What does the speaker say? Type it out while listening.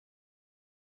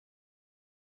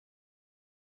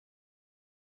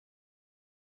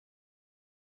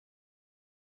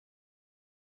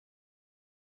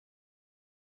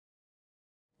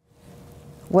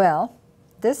Well,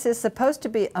 this is supposed to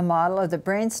be a model of the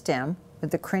brainstem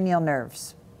with the cranial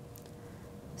nerves.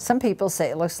 Some people say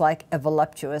it looks like a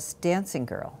voluptuous dancing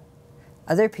girl.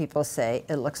 Other people say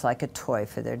it looks like a toy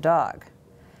for their dog.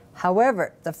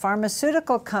 However, the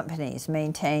pharmaceutical companies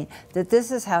maintain that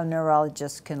this is how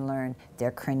neurologists can learn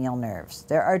their cranial nerves.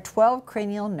 There are 12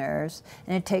 cranial nerves,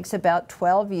 and it takes about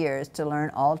 12 years to learn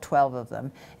all 12 of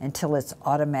them until it's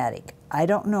automatic. I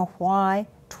don't know why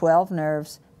 12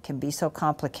 nerves can be so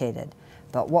complicated,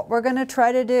 but what we're going to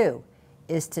try to do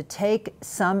is to take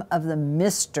some of the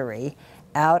mystery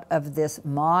out of this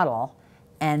model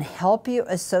and help you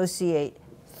associate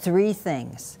three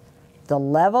things: the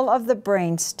level of the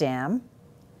brainstem,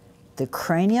 the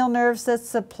cranial nerves that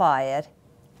supply it,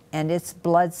 and its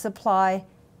blood supply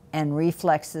and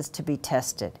reflexes to be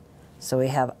tested. So we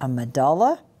have a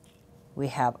medulla, we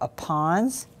have a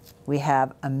pons, we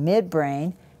have a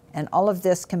midbrain, and all of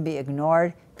this can be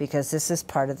ignored because this is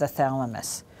part of the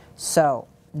thalamus. So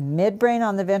midbrain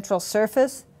on the ventral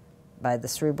surface by the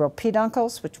cerebral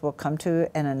peduncles, which we'll come to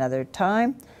in another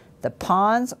time, the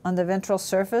pons on the ventral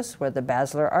surface where the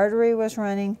basilar artery was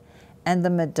running, and the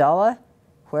medulla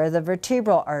where the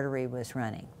vertebral artery was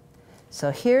running. So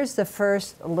here's the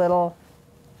first little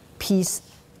piece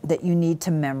that you need to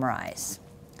memorize.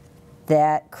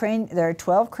 There are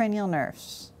 12 cranial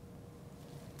nerves.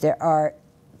 There are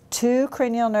 2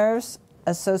 cranial nerves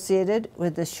associated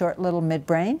with the short little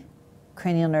midbrain,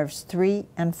 cranial nerves 3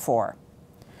 and 4.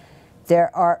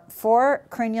 There are 4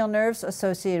 cranial nerves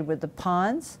associated with the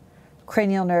pons,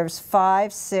 cranial nerves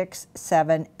 5, 6,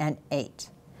 7, and 8.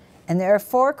 And there are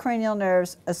 4 cranial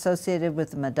nerves associated with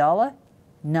the medulla,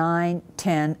 9,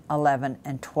 10, 11,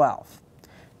 and 12.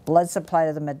 Blood supply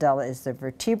to the medulla is the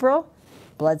vertebral,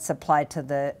 blood supply to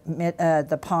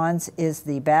the pons is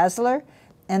the basilar,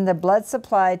 and the blood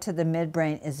supply to the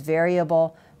midbrain is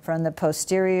variable from the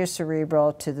posterior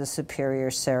cerebral to the superior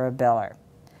cerebellar.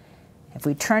 If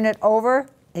we turn it over,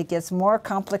 it gets more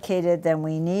complicated than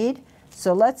we need.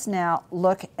 So let's now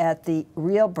look at the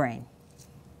real brain.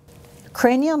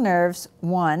 Cranial nerves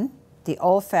 1, the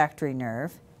olfactory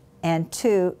nerve, and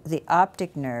 2, the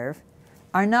optic nerve,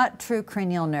 are not true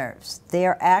cranial nerves. They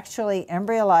are actually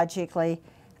embryologically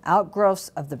outgrowths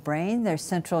of the brain. They're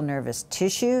central nervous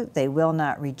tissue. They will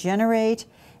not regenerate.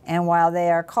 And while they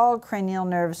are called cranial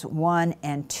nerves 1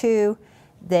 and 2,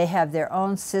 they have their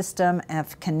own system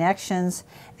of connections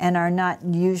and are not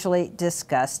usually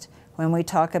discussed when we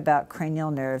talk about cranial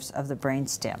nerves of the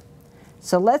brainstem.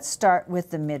 So let's start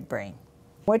with the midbrain.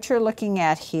 What you're looking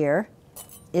at here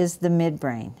is the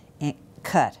midbrain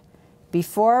cut.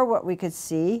 Before, what we could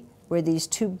see were these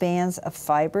 2 bands of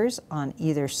fibers on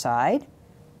either side,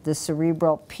 the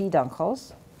cerebral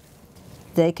peduncles.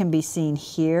 They can be seen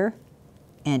here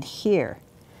and here.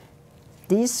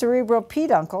 These cerebral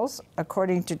peduncles,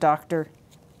 according to Dr.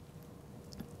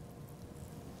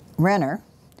 Renner,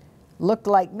 looked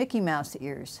like Mickey Mouse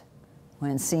ears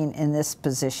when seen in this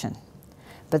position.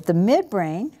 But the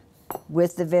midbrain,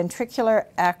 with the ventricular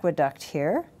aqueduct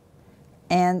here,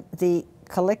 and the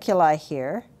curricula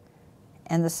here,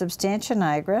 and the substantia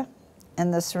nigra,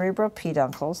 and the cerebral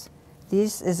peduncles,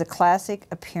 this is a classic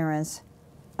appearance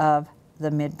of the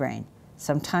midbrain.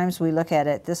 Sometimes we look at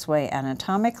it this way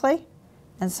anatomically,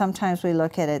 and sometimes we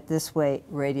look at it this way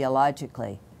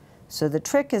radiologically. So the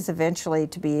trick is eventually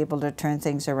to be able to turn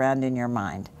things around in your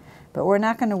mind. But we're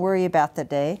not going to worry about the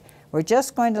day. We're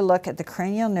just going to look at the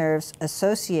cranial nerves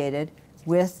associated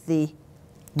with the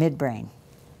midbrain.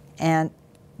 And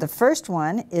the first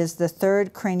one is the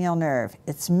 3rd cranial nerve.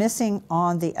 It's missing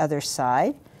on the other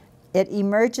side. It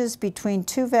emerges between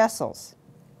 2 vessels,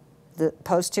 the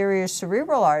posterior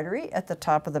cerebral artery at the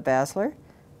top of the basilar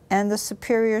and the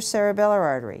superior cerebellar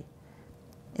artery.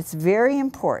 It's very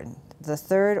important, the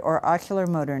 3rd or ocular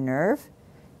motor nerve,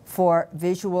 for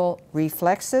visual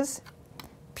reflexes,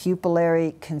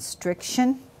 pupillary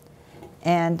constriction,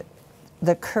 and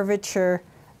the curvature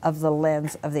of the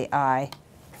lens of the eye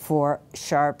for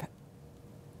sharp,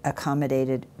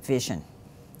 accommodated vision.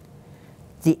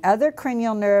 The other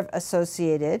cranial nerve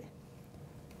associated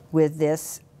with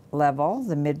this level,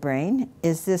 the midbrain,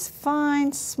 is this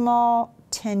fine, small,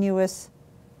 tenuous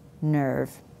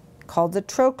nerve called the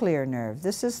trochlear nerve.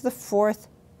 This is the 4th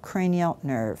cranial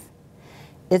nerve.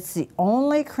 It's the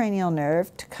only cranial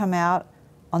nerve to come out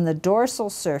on the dorsal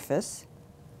surface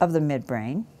of the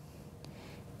midbrain.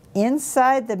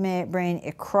 Inside the midbrain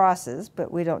it crosses,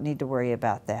 but we don't need to worry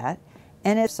about that.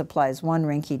 And it supplies one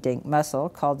rinky-dink muscle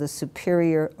called the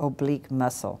superior oblique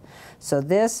muscle. So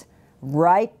this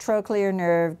right trochlear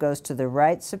nerve goes to the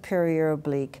right superior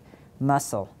oblique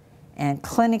muscle. And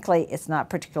clinically, it's not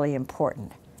particularly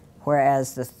important.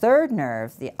 whereas the third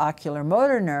nerve, the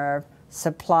oculomotor nerve,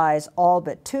 supplies all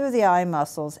but two of the eye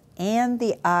muscles and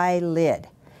the eyelid,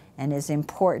 and is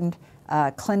important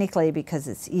clinically because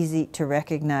it's easy to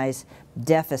recognize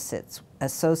deficits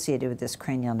associated with this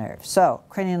cranial nerve. So,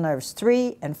 cranial nerves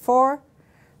 3 and 4,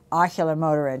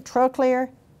 oculomotor and trochlear,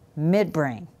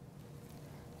 midbrain.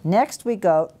 Next we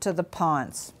go to the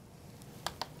pons.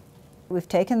 We've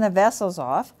taken the vessels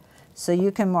off so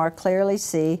you can more clearly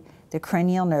see the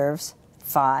cranial nerves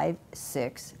 5,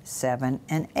 6, 7,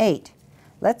 and 8.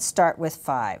 Let's start with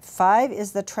 5. 5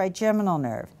 is the trigeminal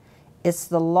nerve. It's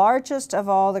the largest of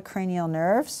all the cranial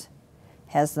nerves,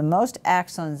 has the most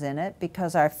axons in it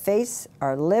because our face,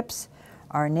 our lips,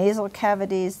 our nasal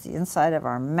cavities, the inside of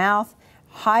our mouth,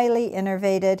 highly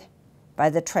innervated by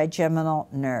the trigeminal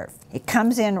nerve. It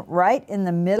comes in right in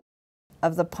the middle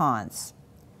of the pons.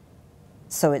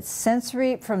 So it's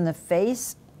sensory from the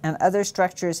face and other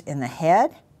structures in the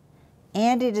head,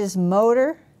 and it is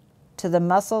motor to the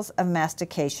muscles of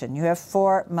mastication. You have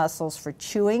 4 muscles for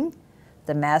chewing: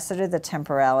 the masseter, the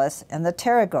temporalis, and the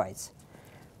pterygoids.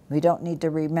 We don't need to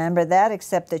remember that,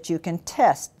 except that you can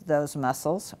test those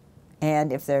muscles,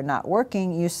 and if they're not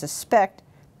working, you suspect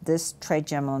this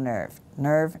trigeminal nerve,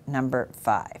 nerve number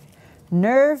 5.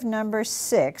 Nerve number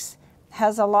 6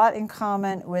 has a lot in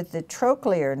common with the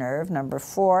trochlear nerve, number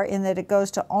 4, in that it goes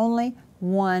to only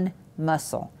one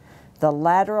muscle, the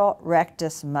lateral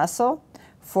rectus muscle,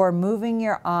 for moving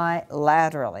your eye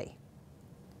laterally.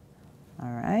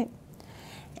 All right?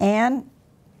 And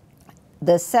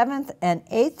the 7th and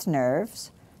 8th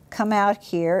nerves come out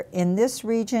here in this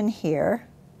region here.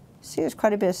 See, there's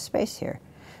quite a bit of space here,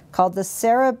 called the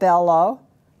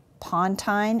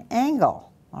cerebellopontine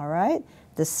angle. All right?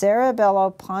 The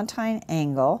cerebellopontine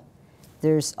angle,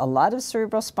 there's a lot of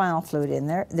cerebrospinal fluid in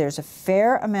there. There's a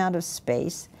fair amount of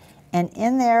space, and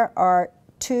in there are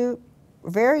 2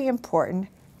 very important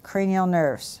cranial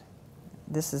nerves.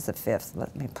 This is the 5th.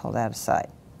 Let me pull that aside.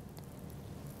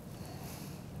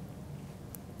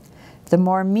 The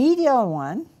more medial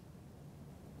one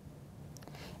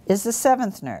is the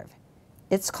 7th nerve.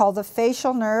 It's called the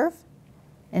facial nerve,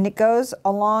 and it goes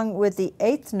along with the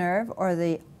 8th nerve, or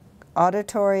the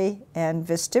auditory and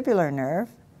vestibular nerve,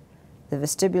 the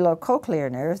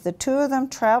vestibulocochlear nerve. The 2 of them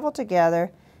travel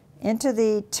together into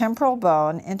the temporal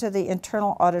bone, into the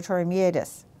internal auditory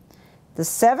meatus. The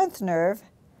 7th nerve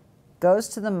goes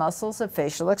to the muscles of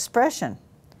facial expression.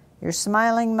 Your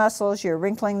smiling muscles, your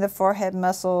wrinkling the forehead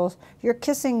muscles, your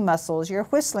kissing muscles, your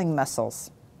whistling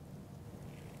muscles.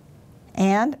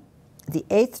 And the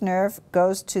 8th nerve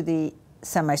goes to the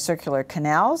semicircular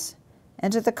canals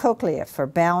and to the cochlea for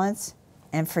balance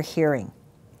and for hearing.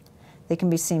 They can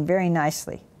be seen very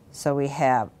nicely. So we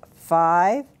have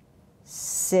 5,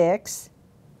 6,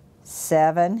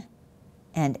 7,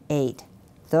 and 8.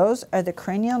 Those are the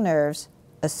cranial nerves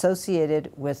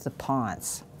associated with the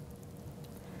pons.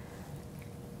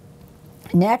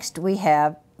 Next, we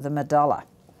have the medulla.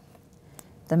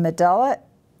 The medulla,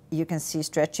 you can see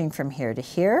stretching from here to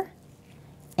here,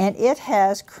 and it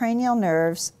has cranial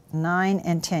nerves 9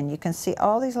 and 10. You can see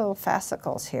all these little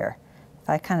fascicles here. If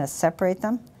I kind of separate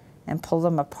them and pull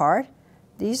them apart,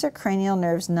 these are cranial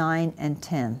nerves 9 and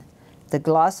 10. The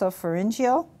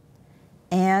glossopharyngeal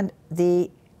and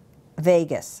the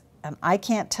vagus. And I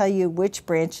can't tell you which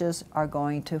branches are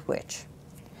going to which.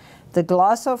 The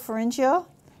glossopharyngeal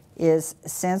is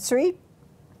sensory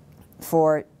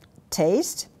for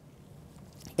taste.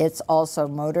 It's also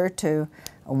motor to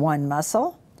one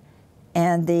muscle.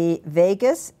 And the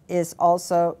vagus is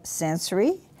also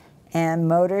sensory and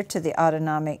motor to the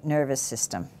autonomic nervous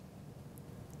system.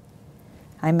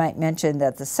 I might mention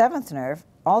that the 7th nerve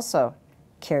also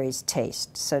carries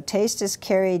taste. So taste is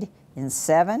carried in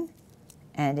 7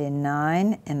 and in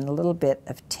 9 and a little bit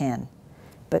of 10.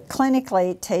 But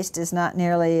clinically, taste is not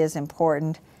nearly as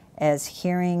important as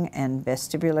hearing and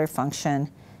vestibular function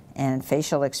and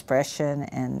facial expression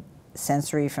and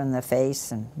sensory from the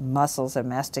face and muscles of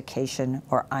mastication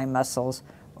or eye muscles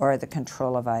or the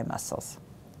control of eye muscles.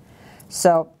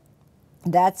 So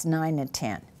that's 9 and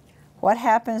 10. What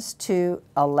happens to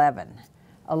 11?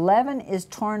 11 is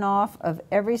torn off of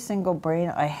every single brain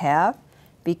I have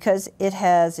because it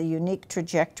has a unique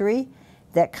trajectory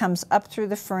that comes up through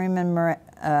the foramen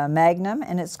magnum,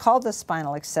 and it's called the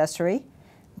spinal accessory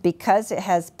because it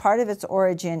has part of its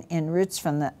origin in roots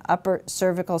from the upper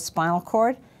cervical spinal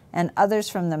cord and others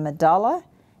from the medulla,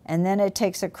 and then it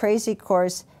takes a crazy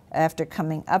course after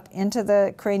coming up into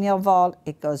the cranial vault.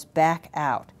 It goes back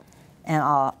out,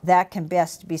 and that can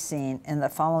best be seen in the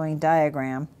following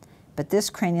diagram. But this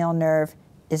cranial nerve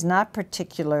is not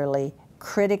particularly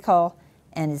critical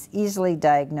and is easily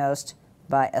diagnosed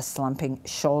by a slumping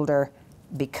shoulder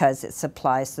because it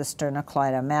supplies the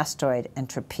sternocleidomastoid and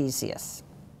trapezius.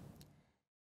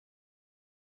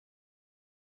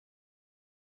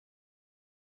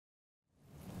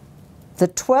 The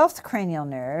 12th cranial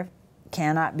nerve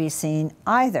cannot be seen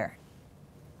either,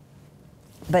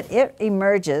 but it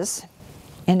emerges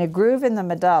in a groove in the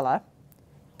medulla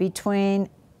between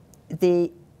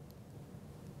the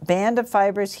band of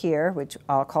fibers here, which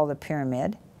I'll call the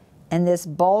pyramid, and this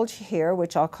bulge here,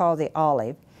 which I'll call the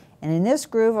olive. And in this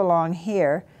groove along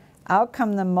here, out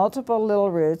come the multiple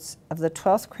little roots of the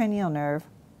 12th cranial nerve,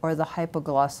 or the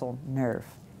hypoglossal nerve.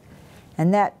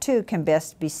 And that too can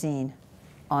best be seen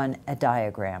on a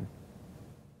diagram.